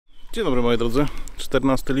Dzień dobry moi drodzy,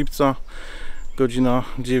 14 lipca, godzina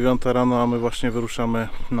 9 rano, a my właśnie wyruszamy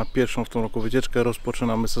na pierwszą w tym roku wycieczkę.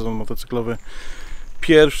 Rozpoczynamy sezon motocyklowy.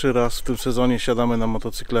 Pierwszy raz w tym sezonie siadamy na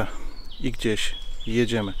motocykle i gdzieś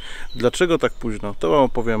jedziemy. Dlaczego tak późno? To Wam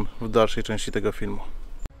opowiem w dalszej części tego filmu.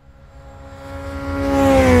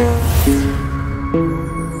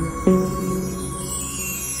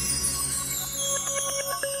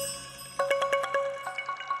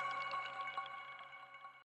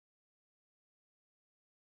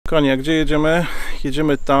 Konie, gdzie jedziemy?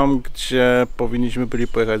 Jedziemy tam, gdzie powinniśmy byli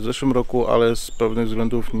pojechać w zeszłym roku, ale z pewnych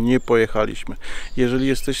względów nie pojechaliśmy. Jeżeli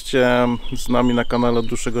jesteście z nami na kanale od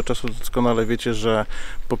dłuższego czasu, doskonale wiecie, że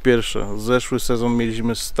po pierwsze, zeszły sezon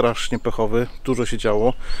mieliśmy strasznie pechowy, dużo się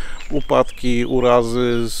działo. Upadki,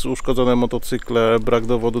 urazy, uszkodzone motocykle, brak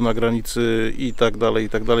dowodu na granicy i tak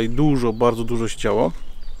dalej. Dużo, bardzo dużo się działo.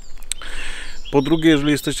 Po drugie,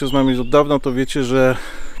 jeżeli jesteście z nami od dawna, to wiecie, że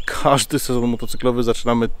każdy sezon motocyklowy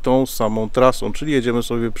zaczynamy tą samą trasą, czyli jedziemy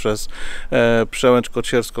sobie przez Przełęcz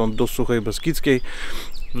Kocierską do Suchej Beskidzkiej.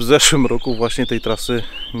 W zeszłym roku właśnie tej trasy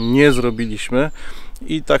nie zrobiliśmy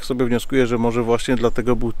i tak sobie wnioskuję, że może właśnie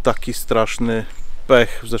dlatego był taki straszny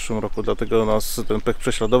pech w zeszłym roku, dlatego nas ten pech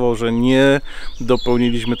prześladował, że nie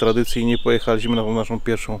dopełniliśmy tradycji i nie pojechaliśmy na tą naszą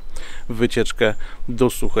pierwszą wycieczkę do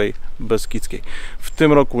Suchej Beskidzkiej. W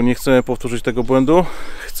tym roku nie chcemy powtórzyć tego błędu,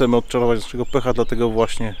 chcemy odczarować naszego pecha, dlatego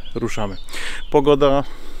właśnie ruszamy. Pogoda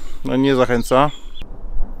nie zachęca.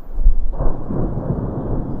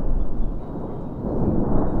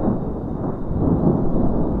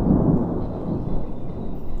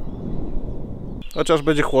 Chociaż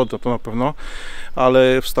będzie chłodno, to na pewno,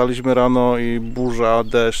 ale wstaliśmy rano i burza,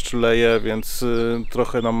 deszcz leje, więc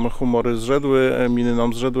trochę nam humory zrzedły, miny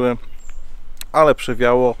nam zrzedły, ale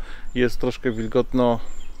przewiało, jest troszkę wilgotno,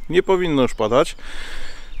 nie powinno już padać.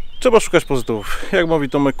 Trzeba szukać pozytywów. Jak mówi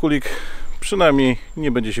Tomek Kulik, przynajmniej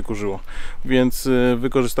nie będzie się kurzyło, więc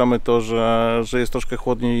wykorzystamy to, że jest troszkę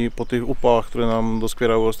chłodniej po tych upałach, które nam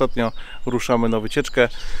doskwierały ostatnio. Ruszamy na wycieczkę.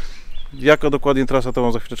 Jaka dokładnie trasa, to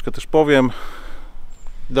Wam za chwileczkę też powiem.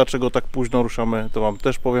 Dlaczego tak późno ruszamy, to Wam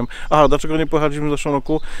też powiem. Aha, dlaczego nie pojechaliśmy w zeszłym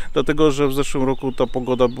roku? Dlatego, że w zeszłym roku ta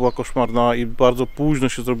pogoda była koszmarna i bardzo późno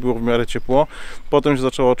się zrobiło w miarę ciepło. Potem się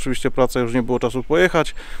zaczęła oczywiście praca, już nie było czasu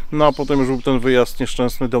pojechać. No a potem już był ten wyjazd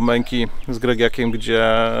nieszczęsny do Męki z Gregiakiem,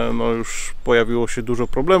 gdzie no już pojawiło się dużo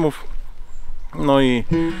problemów. No i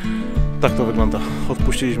tak to wygląda.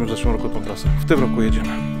 Odpuściliśmy w zeszłym roku tą trasę. W tym roku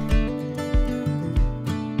jedziemy.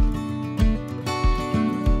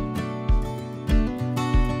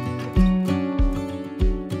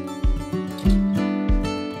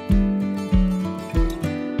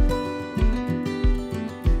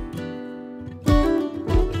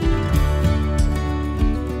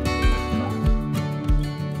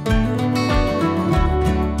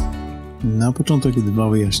 Na początek dwa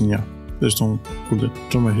wyjaśnienia. Zresztą, kurde,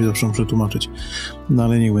 czemu ja się zawsze muszę tłumaczyć? No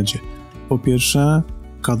ale niech będzie. Po pierwsze,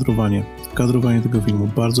 kadrowanie. Kadrowanie tego filmu.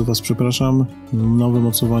 Bardzo Was przepraszam. Nowe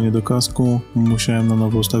mocowanie do kasku. Musiałem na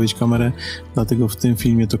nowo ustawić kamerę, dlatego w tym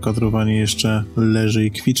filmie to kadrowanie jeszcze leży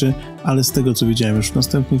i kwiczy, ale z tego co widziałem już w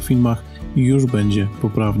następnych filmach, już będzie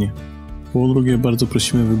poprawnie. Po drugie, bardzo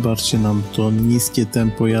prosimy, wybaczcie nam to niskie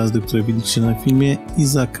tempo jazdy, które widzicie na filmie i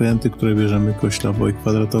zakręty, które bierzemy koślawo i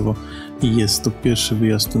kwadratowo. I jest to pierwszy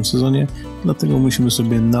wyjazd w tym sezonie, dlatego musimy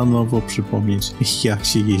sobie na nowo przypomnieć, jak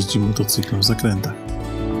się jeździ motocyklem w zakrętach.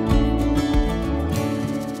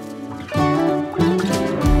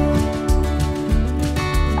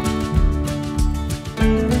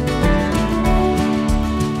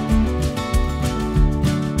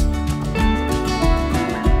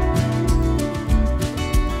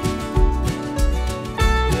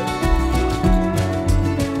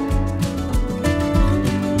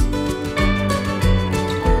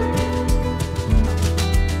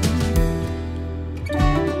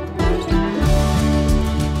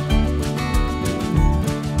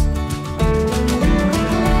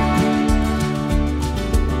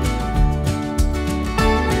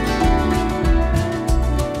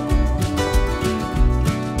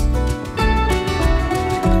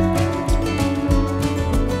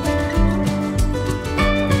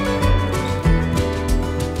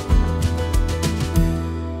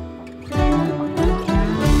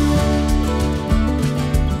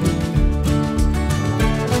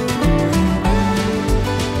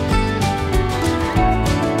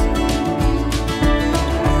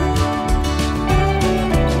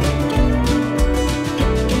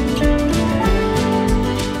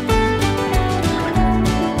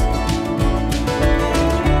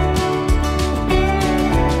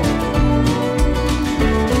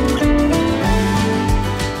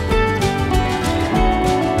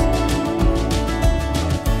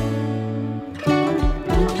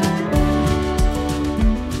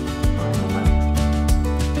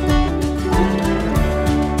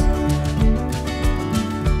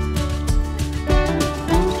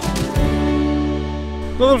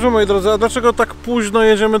 No dobrze, moi drodzy, a dlaczego tak późno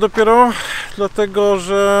jedziemy dopiero? Dlatego,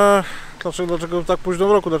 że... Dlaczego tak późno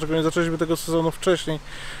w roku? Dlaczego nie zaczęliśmy tego sezonu wcześniej?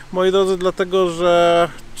 Moi drodzy, dlatego, że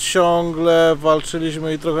ciągle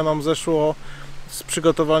walczyliśmy i trochę nam zeszło z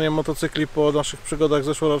przygotowaniem motocykli po naszych przygodach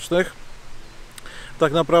zeszłorocznych.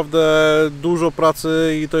 Tak naprawdę dużo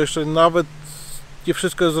pracy i to jeszcze nawet nie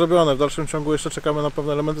wszystko jest zrobione. W dalszym ciągu jeszcze czekamy na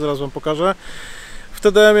pewne elementy, zaraz Wam pokażę. W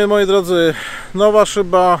TDM-ie, moi drodzy, nowa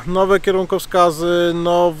szyba, nowe kierunkowskazy,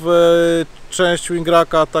 nowa część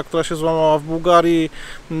wingraka, ta, która się złamała w Bułgarii,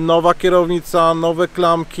 nowa kierownica, nowe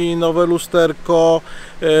klamki, nowe lusterko,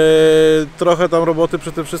 trochę tam roboty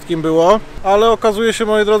przy tym wszystkim było, ale okazuje się,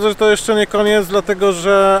 moi drodzy, że to jeszcze nie koniec, dlatego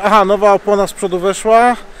że, nowa opona z przodu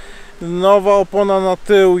weszła, nowa opona na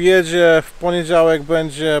tył jedzie, w poniedziałek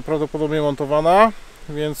będzie prawdopodobnie montowana.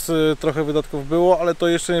 Więc trochę wydatków było, ale to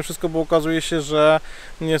jeszcze nie wszystko, bo okazuje się, że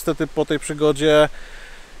niestety po tej przygodzie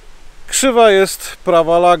krzywa jest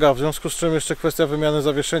prawa laga, w związku z czym jeszcze kwestia wymiany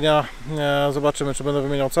zawieszenia. Zobaczymy, czy będę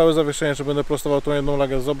wymieniał całe zawieszenie, czy będę prostował tą jedną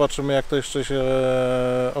lagę. Zobaczymy, jak to jeszcze się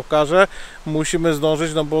okaże. Musimy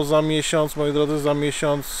zdążyć, no bo za miesiąc, moi drodzy, za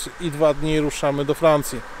miesiąc i 2 dni ruszamy do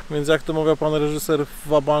Francji. Więc jak to mówił pan reżyser w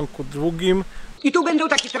wabanku drugim, i tu będą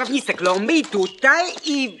takie trawniste klomby i tutaj,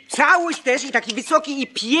 i całość też, i taki wysoki, i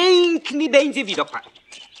piękny będzie widok, pan.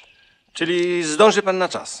 Czyli zdąży pan na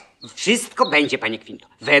czas? Wszystko będzie, panie Kwinto,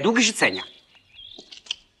 według życzenia.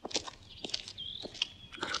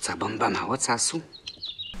 Kruca bomba, mało czasu.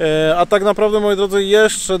 A tak naprawdę, moi drodzy,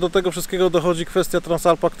 jeszcze do tego wszystkiego dochodzi kwestia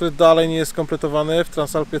Transalpa, który dalej nie jest skompletowany. W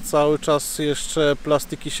Transalpie cały czas jeszcze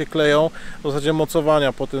plastiki się kleją, w zasadzie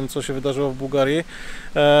mocowania po tym, co się wydarzyło w Bułgarii.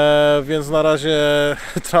 Więc na razie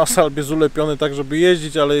Transalp jest ulepiony tak, żeby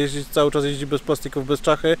jeździć, ale cały czas jeździ bez plastików, bez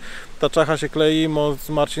czachy. Ta czacha się klei,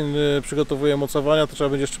 Marcin przygotowuje mocowania, to trzeba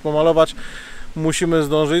będzie jeszcze pomalować. Musimy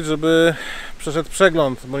zdążyć, żeby przeszedł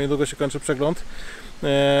przegląd, bo niedługo się kończy przegląd.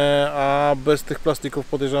 A bez tych plastików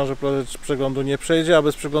podejrzewam, że przeglądu nie przejdzie, a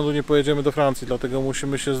bez przeglądu nie pojedziemy do Francji, dlatego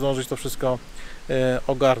musimy się zdążyć to wszystko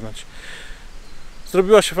ogarnąć.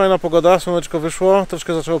 Zrobiła się fajna pogoda, słoneczko wyszło,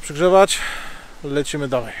 troszkę zaczęło przygrzewać, lecimy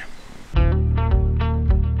dalej.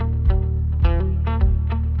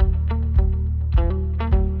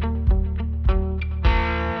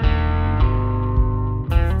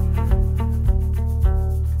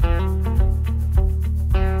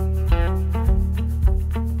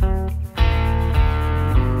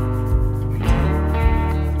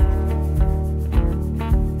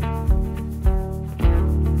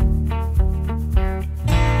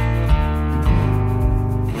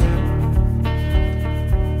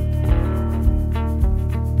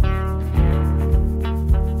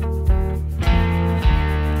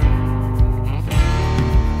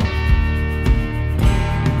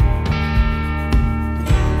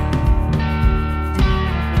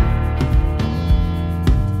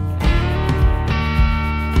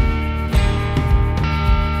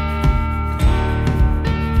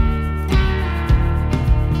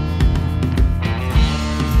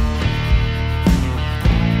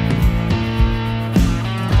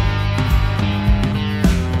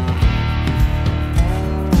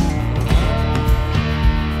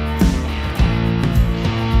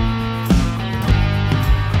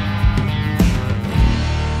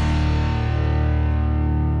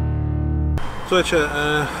 Słuchajcie,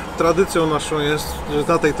 tradycją naszą jest,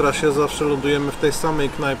 że na tej trasie zawsze lądujemy w tej samej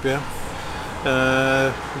knajpie,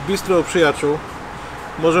 w bistro przyjaciół.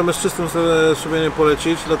 Możemy z czystym sumieniem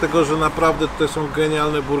polecić, dlatego że naprawdę tutaj są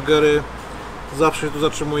genialne burgery. Zawsze się tu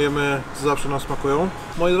zatrzymujemy, zawsze nam smakują.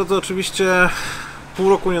 Moi drodzy, oczywiście pół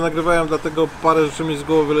roku nie nagrywałem, dlatego parę rzeczy mi z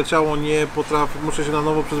głowy wyleciało. Nie potrafię, muszę się na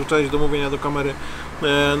nowo przyzwyczaić do mówienia do kamery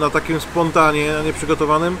na takim spontanie, a nie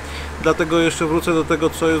przygotowanym. Dlatego jeszcze wrócę do tego,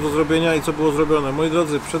 co jest do zrobienia i co było zrobione. Moi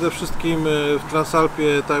drodzy, przede wszystkim w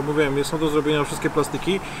Transalpie, tak jak mówiłem, są do zrobienia wszystkie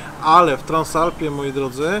plastiki, ale w Transalpie, moi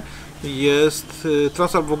drodzy,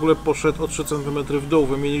 Transalp w ogóle poszedł o 3 cm w dół.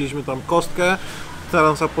 Wymieniliśmy tam kostkę,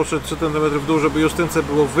 Transalp poszedł 3 cm w dół, żeby Justynce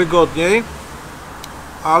było wygodniej,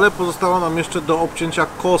 ale pozostała nam jeszcze do obcięcia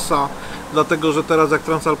kosa, dlatego że teraz jak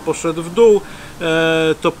Transalp poszedł w dół,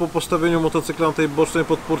 to po postawieniu motocykla na tej bocznej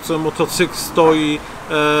podpórce motocykl stoi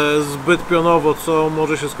zbyt pionowo, co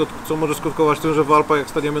może skutkować tym, że w Alpach, jak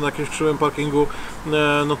staniemy na jakimś krzywym parkingu,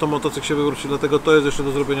 no to motocykl się wywróci, dlatego to jest jeszcze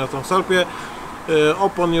do zrobienia w Transalpie.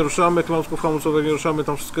 Opon nie ruszamy, klocków hamulcowych nie ruszamy,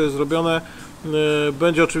 tam wszystko jest zrobione.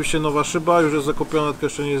 Będzie oczywiście nowa szyba, już jest zakupiona, tylko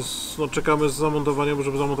jeszcze nie jest, no czekamy z zamontowaniem,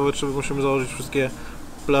 żeby zamontować szybę, musimy założyć wszystkie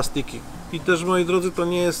plastiki. I też, moi drodzy, to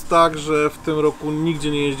nie jest tak, że w tym roku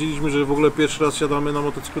nigdzie nie jeździliśmy, że w ogóle pierwszy raz siadamy na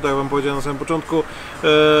motocyklu, tak jak wam powiedziałem na samym początku,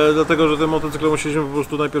 dlatego, że ten motocykl musieliśmy po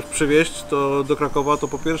prostu najpierw przywieźć to do Krakowa, to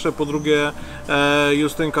po pierwsze, po drugie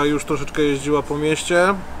Justynka już troszeczkę jeździła po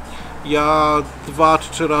mieście. Ja 2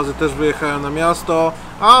 czy 3 razy też wyjechałem na miasto.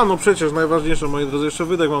 A, no przecież najważniejsze, moi drodzy, jeszcze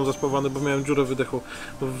wydech mam zaspawany, bo miałem dziurę wydechu.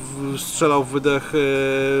 Strzelał w wydech,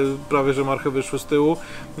 prawie że marchy wyszły z tyłu.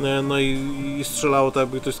 No i strzelało tak,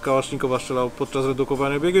 jakby ktoś z kałasznikowa strzelał podczas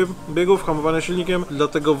redukowania biegów, hamowania silnikiem.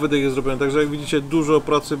 Dlatego wydech jest zrobiony. Także jak widzicie, dużo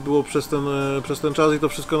pracy było przez ten czas i to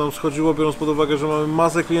wszystko nam schodziło, biorąc pod uwagę, że mamy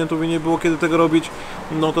masę klientów i nie było kiedy tego robić.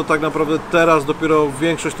 No to tak naprawdę teraz dopiero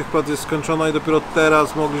większość tych prac jest skończona i dopiero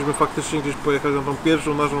teraz mogliśmy faktycznie gdzieś pojechać na tą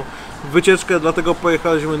pierwszą naszą wycieczkę, dlatego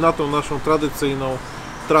pojechaliśmy na tą naszą tradycyjną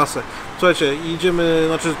trasę. Słuchajcie,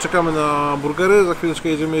 czekamy na burgery, za chwileczkę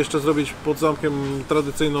jedziemy jeszcze zrobić pod zamkiem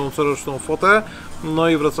tradycyjną coroczną fotę, no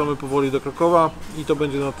i wracamy powoli do Krakowa i to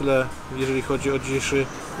będzie na tyle, jeżeli chodzi o dzisiejszy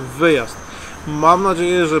wyjazd. Mam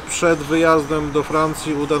nadzieję, że przed wyjazdem do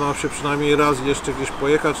Francji uda nam się przynajmniej raz jeszcze gdzieś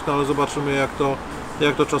pojechać, no ale zobaczymy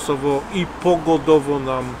jak to czasowo i pogodowo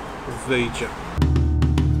nam wyjdzie.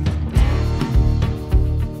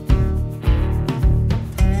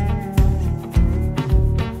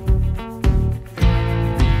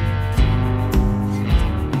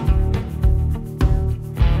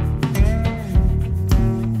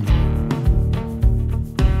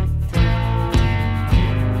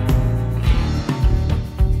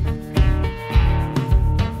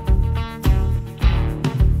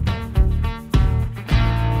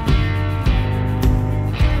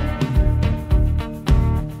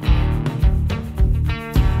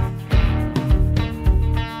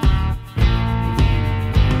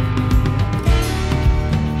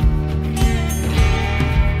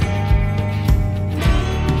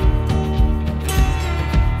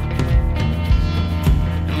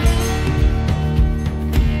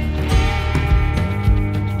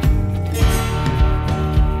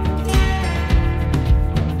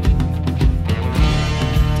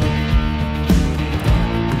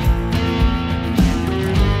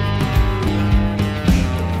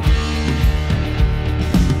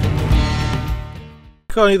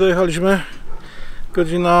 Kochani, dojechaliśmy,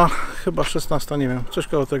 godzina chyba 16, nie wiem, coś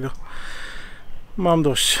koło tego. Mam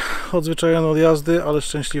dość odzwyczajony od jazdy, ale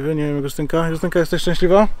szczęśliwy, nie wiem, Justynka. Justynka, jesteś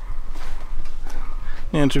szczęśliwa?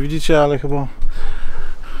 Nie wiem, czy widzicie, ale chyba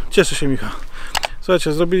cieszy się Micha.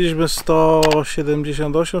 Słuchajcie, zrobiliśmy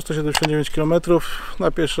 179 km,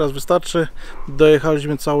 na pierwszy raz wystarczy,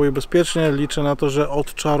 dojechaliśmy cało i bezpiecznie, liczę na to, że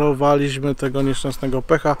odczarowaliśmy tego nieszczęsnego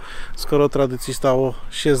pecha, skoro tradycji stało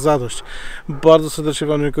się zadość. Bardzo serdecznie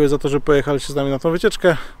wam dziękuję za to, że pojechaliście z nami na tą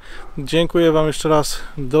wycieczkę, dziękuję wam jeszcze raz,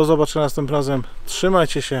 do zobaczenia następnym razem,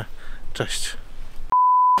 trzymajcie się, cześć!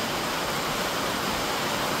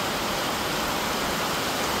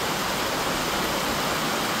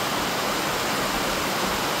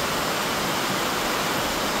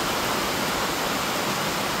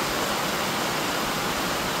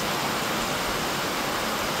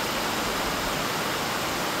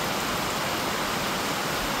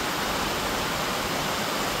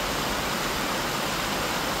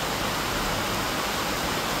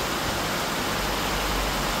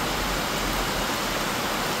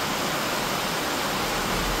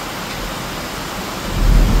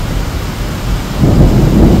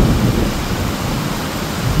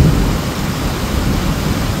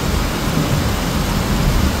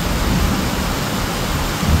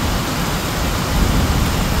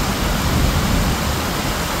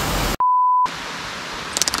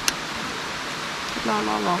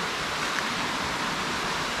 No.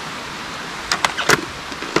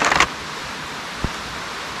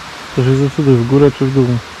 To się zdecyduj, w górę czy w dół?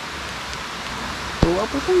 Tu, a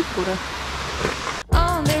potem w górę.